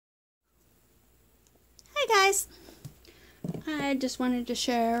Hi guys! I just wanted to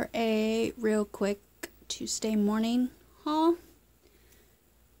share a real quick Tuesday morning haul.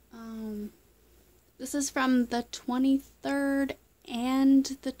 This is from the 23rd and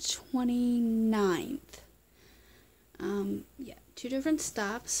the 29th. Yeah, two different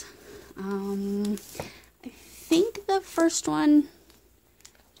stops. I think the first one,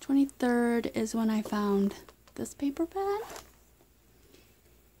 23rd, is when I found this paper pad.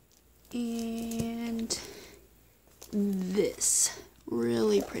 And this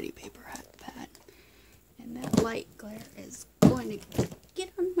really pretty paper pad. And that light glare is going to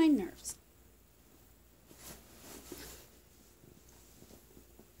get on my nerves.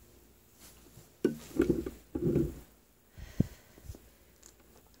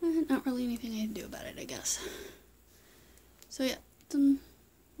 Not really anything I can do about it, I guess. So yeah, it's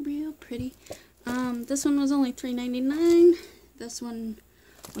real pretty. This one was only $3.99. This one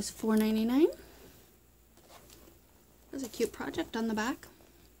was $4.99. There's a cute project on the back.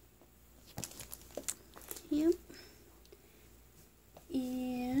 Yep.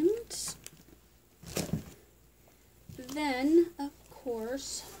 And then, of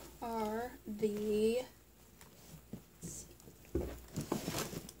course, are the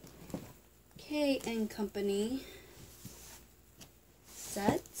K&Company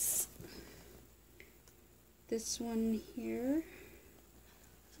sets. This one here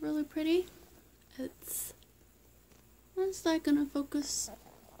is really pretty. Is that gonna focus?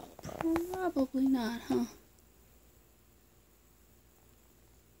 Probably not, huh?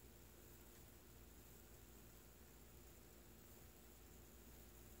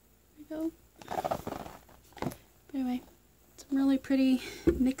 There we go. But anyway, some really pretty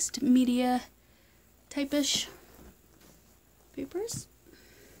mixed media type-ish papers.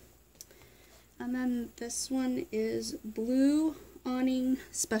 And then this one is blue awning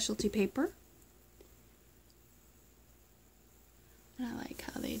specialty paper. And I like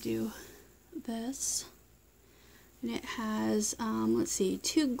how they do this. And it has, let's see,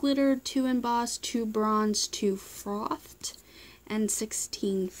 2 glittered, 2 embossed, 2 bronzed, 2 frothed, and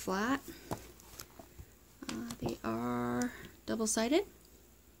 16 flat. They are double-sided.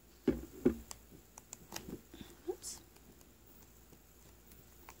 Oops.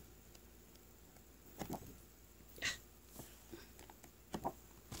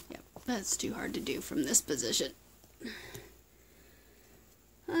 Yep, that's too hard to do from this position.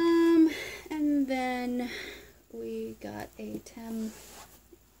 And then we got a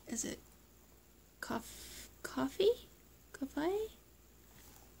is it coffee?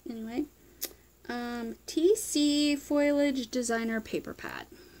 Anyway, TC Foliage Designer Paper Pad.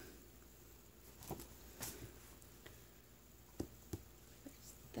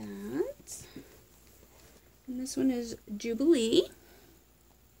 There's that. And this one is Jubilee.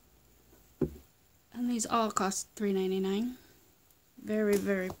 And these all cost $3.99. Very,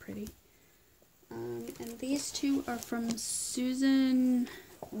 very pretty. And these two are from Susan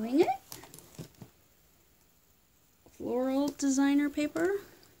Wingett. Floral Designer Paper.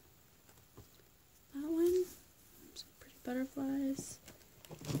 That one. Some pretty butterflies.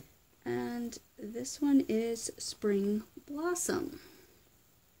 And this one is Spring Blossom.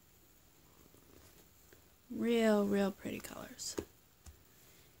 Real pretty colors.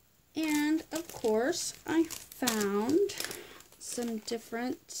 And of course, I found some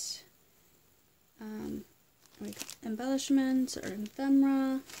different like embellishments or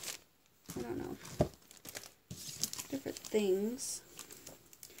ephemera, I don't know, different things.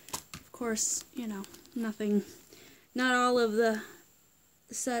 Of course, you know, not all of the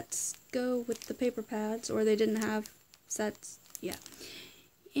sets go with the paper pads, or they didn't have sets yet.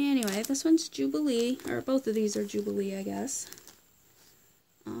 Anyway, this one's Jubilee, or both of these are Jubilee, I guess.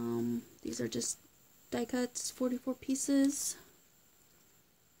 These are just die cuts, 44 pieces.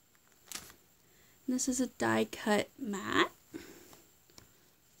 And this is a die cut mat.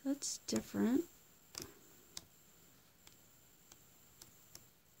 That's different.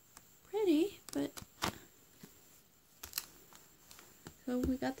 Pretty, but so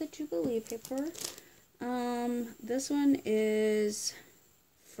we got the Jubilee paper. This one is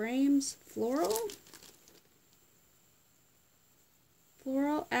Frames Floral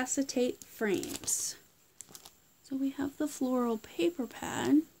acetate frames. So we have the floral paper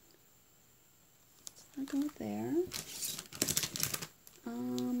pad. I'll go there.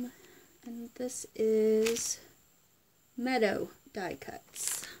 And this is Meadow die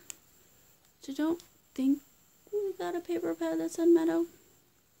cuts. So I don't think we got a paper pad that said Meadow.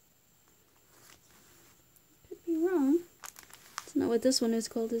 Could be wrong. It's not what this one is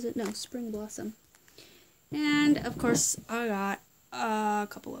called, is it? No, Spring Blossom. And of course, I got a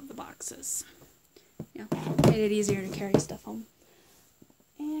couple of the boxes. you know, made it easier to carry stuff home.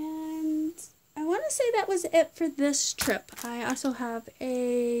 And I want to say that was it for this trip. I also have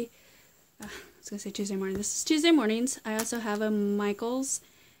a, I was going to say Tuesday morning. This is Tuesday mornings. I also have a Michael's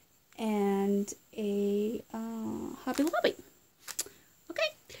and a Hobby Lobby. Okay,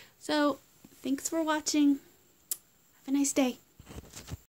 so thanks for watching. Have a nice day.